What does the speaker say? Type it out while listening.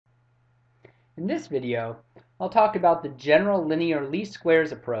In this video, I'll talk about the general linear least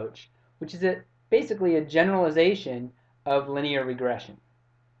squares approach, which is basically a generalization of linear regression.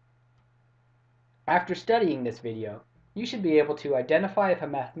 After studying this video, you should be able to identify if a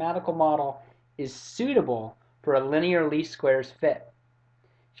mathematical model is suitable for a linear least squares fit.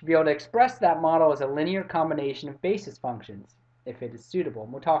 You should be able to express that model as a linear combination of basis functions, if it is suitable.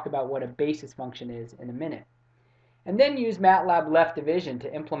 And we'll talk about what a basis function is in a minute. And then use MATLAB left division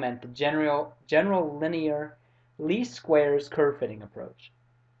to implement the general linear least squares curve fitting approach.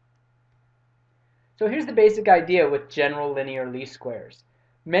 So here's the basic idea with general linear least squares.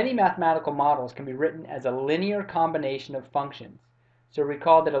 Many mathematical models can be written as a linear combination of functions. So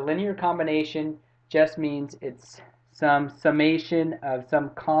recall that a linear combination just means it's some summation of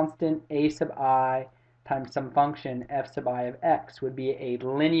some constant a sub I times some function f sub I of x would be a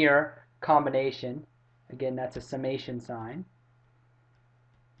linear combination. Again, that's a summation sign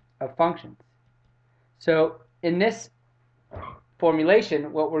of functions. So in this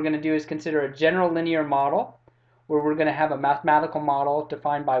formulation, what we're going to do is consider a general linear model where we're going to have a mathematical model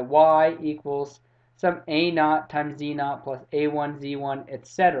defined by y equals some a naught times z naught plus a1 z1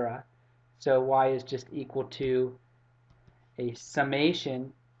 etc. So y is just equal to a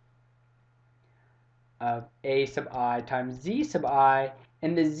summation of a sub I times z sub I,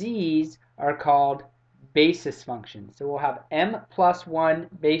 and the z's are called basis functions. So we'll have m plus 1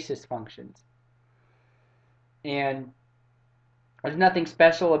 basis functions. And there's nothing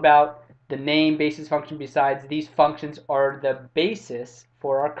special about the name basis function besides these functions are the basis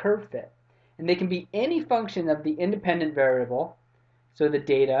for our curve fit. And they can be any function of the independent variable. So the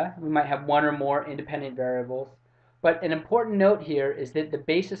data, we might have one or more independent variables. But an important note here is that the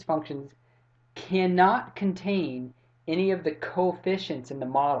basis functions cannot contain any of the coefficients in the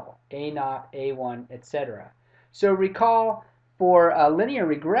model, a naught, a1, etc. So recall for a linear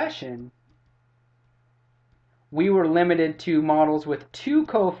regression, we were limited to models with two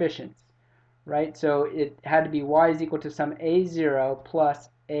coefficients, right? So it had to be y is equal to some a0 plus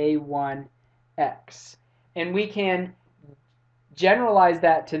a1x. And we can generalize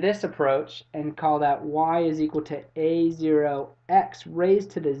that to this approach and call that y is equal to a0x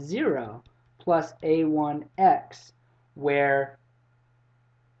raised to the 0 plus a1x, where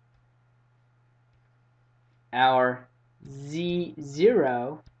our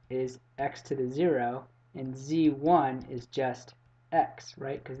z0 is x to the 0 and z1 is just x,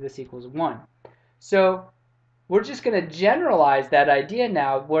 right? Because this equals 1. So we're just going to generalize that idea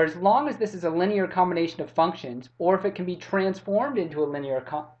now, where as long as this is a linear combination of functions, or if it can be transformed into a linear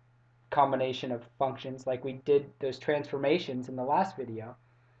combination of functions like we did those transformations in the last video,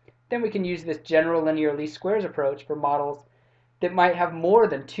 then we can use this general linear least squares approach for models that might have more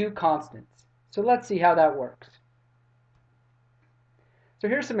than two constants. So let's see how that works. So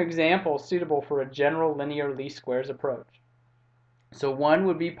here's some examples suitable for a general linear least squares approach. So one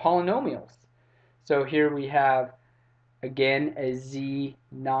would be polynomials. So here we have, again, a z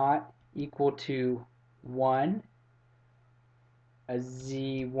naught equal to 1, a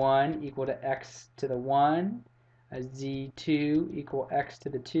z1 equal to x to the 1, a z2 equal x to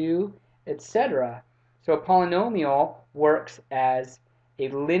the 2, etc. So a polynomial works as a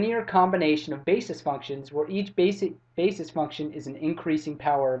linear combination of basis functions where each basis function is an increasing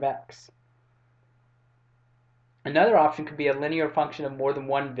power of x. Another option could be a linear function of more than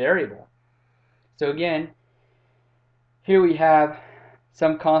one variable. So again, here we have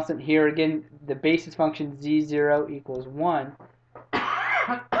some constant here. Again, the basis function z0 equals 1.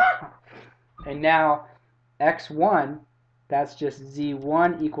 And now x1, that's just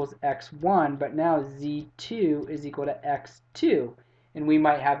z1 equals x1, but now z2 is equal to x2. And we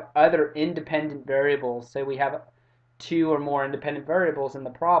might have other independent variables. Say we have two or more independent variables in the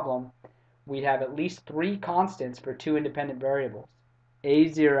problem. We'd have at least three constants for two independent variables,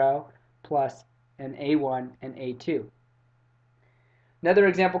 a0 plus an a1 and a2. Another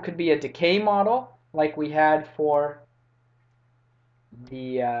example could be a decay model like we had for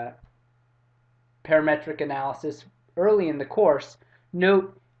the parametric analysis early in the course.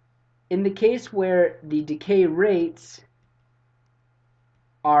 Note, in the case where the decay rates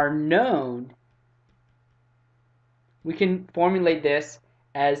are known, we can formulate this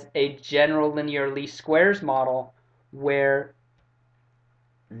as a general linear least squares model where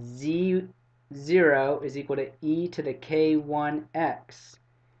z0 is equal to e to the k1x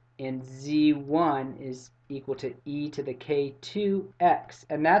and z1 is equal to e to the k2x.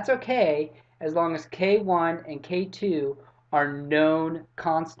 And that's okay as long as k1 and k2 are known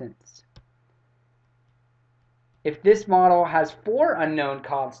constants. If this model has four unknown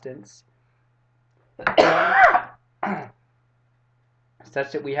constants,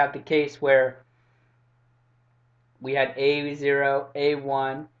 such that we have the case where we had A0,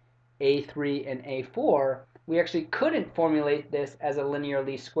 A1, A3, and A4, we actually couldn't formulate this as a linear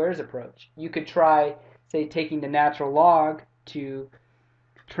least squares approach. You could try, say, taking the natural log to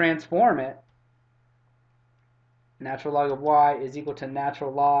transform it. Natural log of y is equal to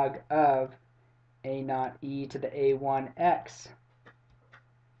natural log of a naught e to the a1x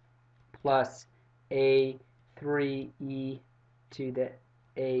plus a3e to the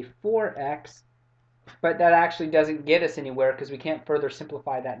a4x, but that actually doesn't get us anywhere because we can't further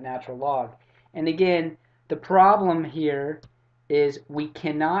simplify that natural log. And again, the problem here is we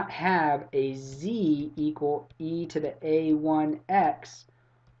cannot have a z equal e to the a1x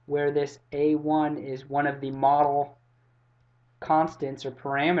where this a1 is one of the model constants or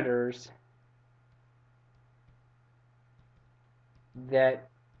parameters that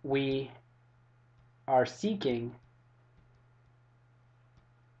we are seeking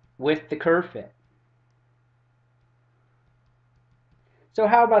with the curve fit. So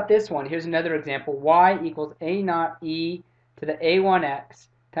how about this one? Here's another example. Y equals a naught e to the a1x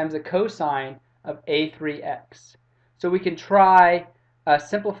times the cosine of a3x. So we can try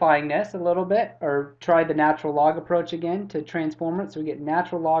simplifying this a little bit, or try the natural log approach again to transform it. So we get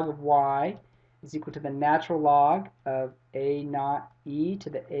natural log of y is equal to the natural log of a naught e to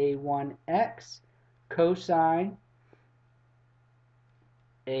the a1x cosine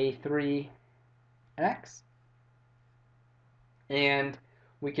a3x. And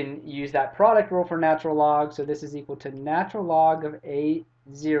we can use that product rule for natural log. So this is equal to natural log of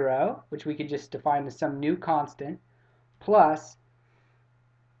a0, which we could just define as some new constant, plus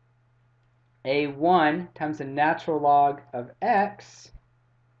a1 times the natural log of x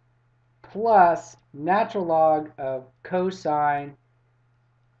plus natural log of cosine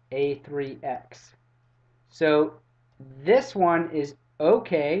a3x. So this one is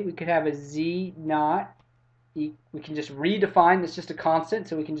okay. We could have a z naught. We can just redefine, it's just a constant,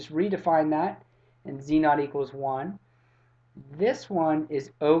 so we can just redefine that, and z naught equals 1. This one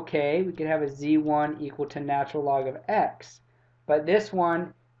is okay. We could have a z1 equal to natural log of x, but this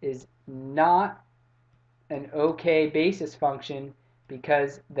one is not an okay basis function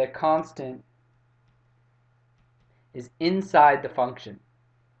because the constant is inside the function.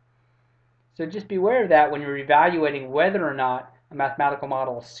 So just beware of that when you're evaluating whether or not a mathematical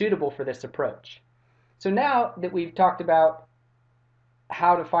model is suitable for this approach. So now that we've talked about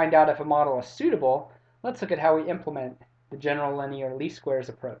how to find out if a model is suitable, let's look at how we implement the general linear least squares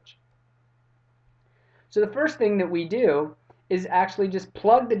approach. So the first thing that we do is actually just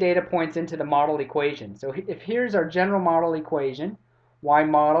plug the data points into the model equation. So if here's our general model equation, y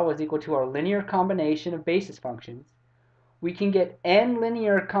model is equal to our linear combination of basis functions, we can get n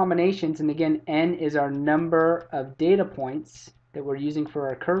linear combinations, and again, n is our number of data points that we're using for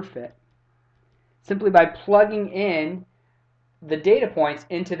our curve fit, simply by plugging in the data points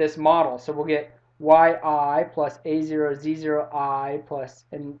into this model. So we'll get yi plus a0 z0 plus,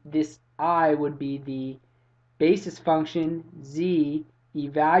 and this I would be the basis function z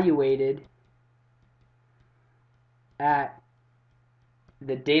evaluated at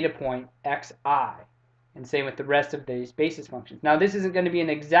the data point xi, and same with the rest of these basis functions. Now this isn't going to be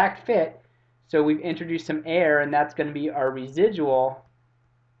an exact fit, so we've introduced some error, and that's going to be our residual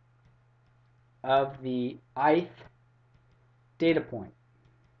of the ith data point.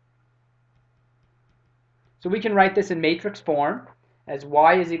 So we can write this in matrix form as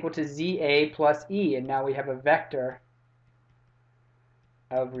y is equal to za plus e, and now we have a vector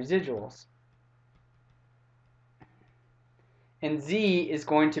of residuals. And z is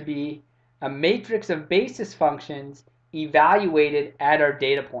going to be a matrix of basis functions evaluated at our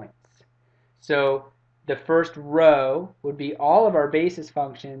data points. So the first row would be all of our basis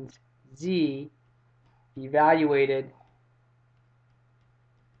functions z evaluated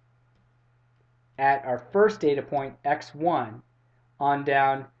at our first data point x1 on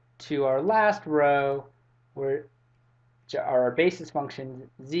down to our last row where are our basis functions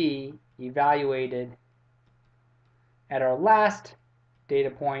z evaluated at our last data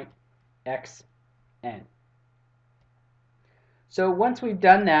point xn. So once we've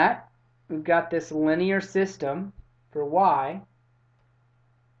done that, we've got this linear system for y.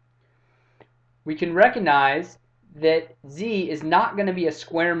 We can recognize that z is not going to be a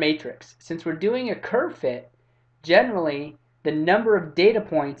square matrix. Since we're doing a curve fit, generally the number of data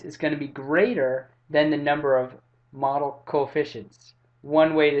points is going to be greater than the number of model coefficients.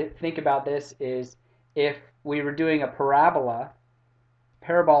 One way to think about this is if we were doing a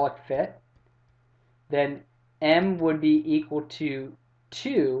parabolic fit, then m would be equal to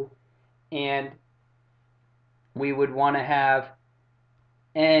 2, and we would want to have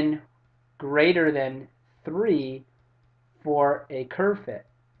n greater than 3 for a curve fit,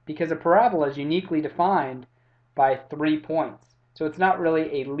 because a parabola is uniquely defined by 3 points. So it's not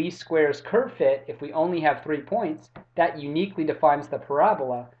really a least squares curve fit if we only have 3 points. That uniquely defines the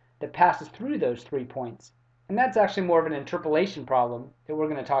parabola that passes through those 3 points. And that's actually more of an interpolation problem that we're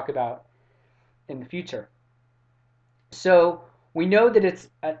going to talk about in the future. So we know that it's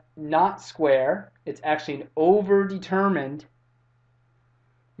not square. It's actually an overdetermined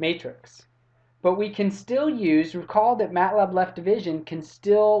matrix. But we can still use, recall that MATLAB left division can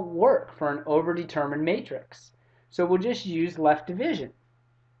still work for an overdetermined matrix. So we'll just use left division.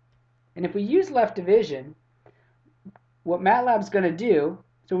 And if we use left division, what MATLAB's going to do,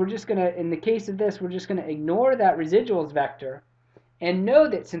 so we're just going to, in the case of this, we're just going to ignore that residuals vector and know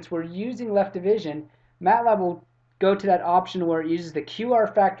that since we're using left division, MATLAB will go to that option where it uses the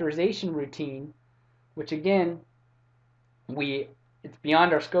QR factorization routine, which again, it's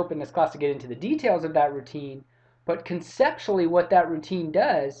beyond our scope in this class to get into the details of that routine, but conceptually what that routine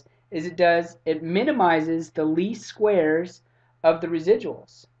does is it minimizes the least squares of the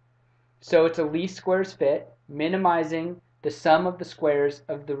residuals. So it's a least squares fit, minimizing the sum of the squares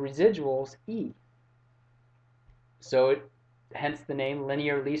of the residuals E. So hence the name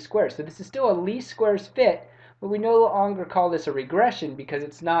linear least squares. So this is still a least squares fit, but we no longer call this a regression because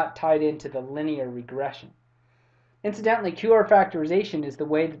it's not tied into the linear regression. Incidentally, QR factorization is the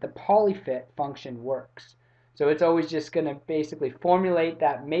way that the polyfit function works. So it's always just going to basically formulate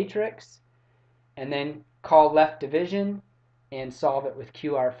that matrix and then call left division and solve it with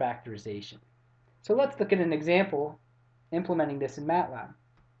QR factorization. So let's look at an example implementing this in MATLAB.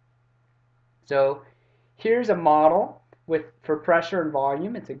 So here's a model for pressure and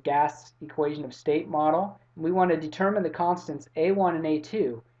volume. It's a gas equation of state model. We want to determine the constants A1 and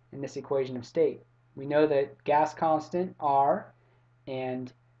A2 in this equation of state. We know that gas constant R,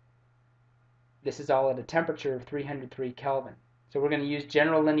 and this is all at a temperature of 303 Kelvin. So we're going to use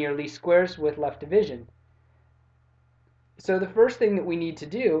general linear least squares with left division. So the first thing that we need to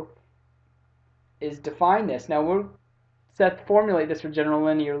do is define this. Now we'll formulate this for general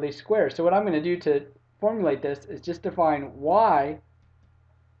linear least squares. So what I'm going to do to formulate this is just define y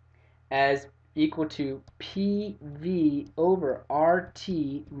as equal to PV over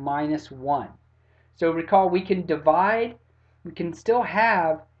RT minus 1. So recall we can still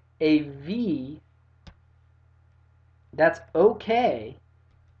have a V that's okay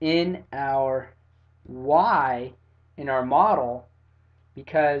in our Y in our model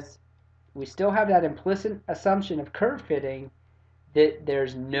because we still have that implicit assumption of curve fitting that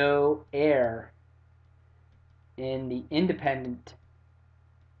there's no error in the independent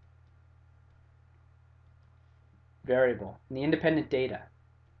variable, in the independent data,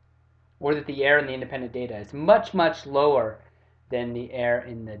 or that the error in the independent data is much, much lower than the error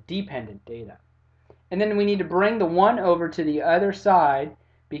in the dependent data. And then we need to bring the 1 over to the other side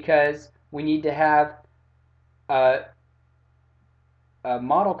because we need to have a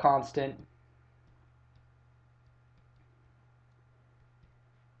model constant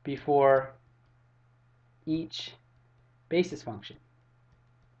before each basis function.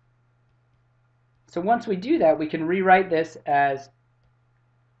 So once we do that, we can rewrite this as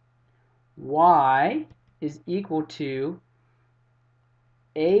y is equal to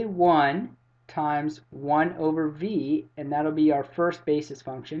a1 times 1 over v, and that'll be our first basis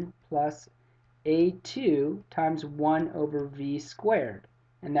function, plus a2 times 1 over v squared,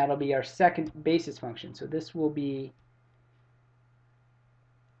 and that'll be our second basis function. So this will be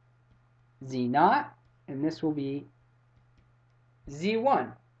z0, and this will be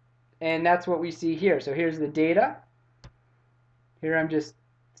z1. And that's what we see here. So here's the data. Here I'm just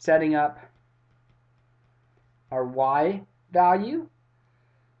setting up our y value,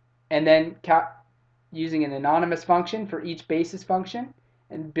 and then using an anonymous function for each basis function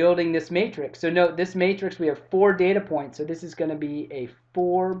and building this matrix. So note, this matrix, we have 4 data points, so this is going to be a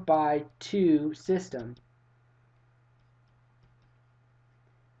 4 by 2 system.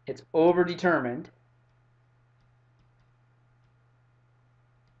 It's overdetermined,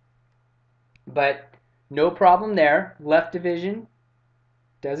 but no problem there. Left division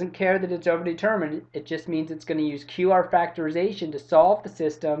doesn't care that it's overdetermined. It just means it's going to use QR factorization to solve the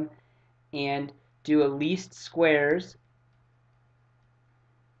system and do a least squares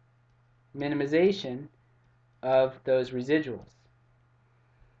minimization of those residuals.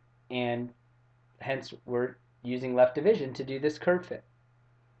 And hence we're using left division to do this curve fit.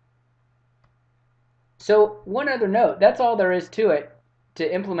 So one other note, that's all there is to it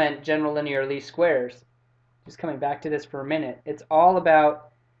to implement general linear least squares. Just coming back to this for a minute, it's all about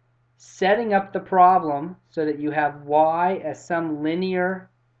setting up the problem so that you have y as some linear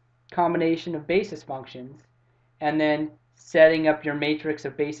combination of basis functions, and then setting up your matrix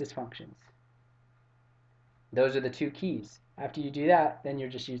of basis functions. Those are the two keys. After you do that, then you're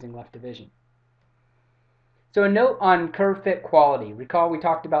just using left division. So a note on curve fit quality. Recall we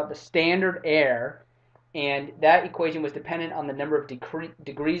talked about the standard error, and that equation was dependent on the number of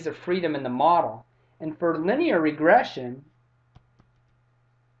degrees of freedom in the model. And for linear regression,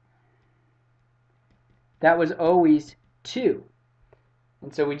 that was always 2.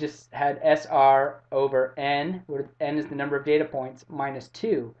 And so we just had SR over N, where N is the number of data points, minus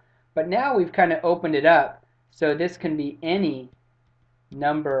 2. But now we've kind of opened it up, so this can be any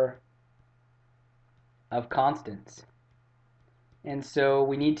number of constants. And so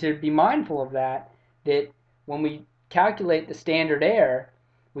we need to be mindful of that when we calculate the standard error,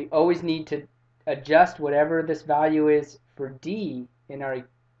 we always need to adjust whatever this value is for D in our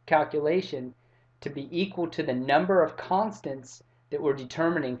calculation to be equal to the number of constants that we're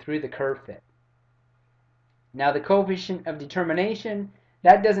determining through the curve fit. Now the coefficient of determination,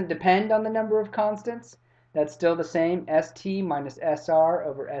 that doesn't depend on the number of constants. That's still the same, ST minus SR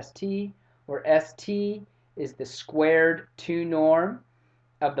over ST, where ST is the squared 2 norm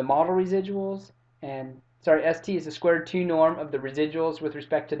of the model residuals, and ST is the squared 2 norm of the residuals with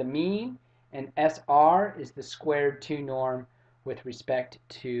respect to the mean, and SR is the squared 2 norm with the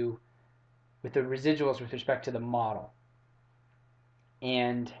residuals with respect to the model.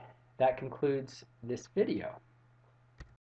 And that concludes this video.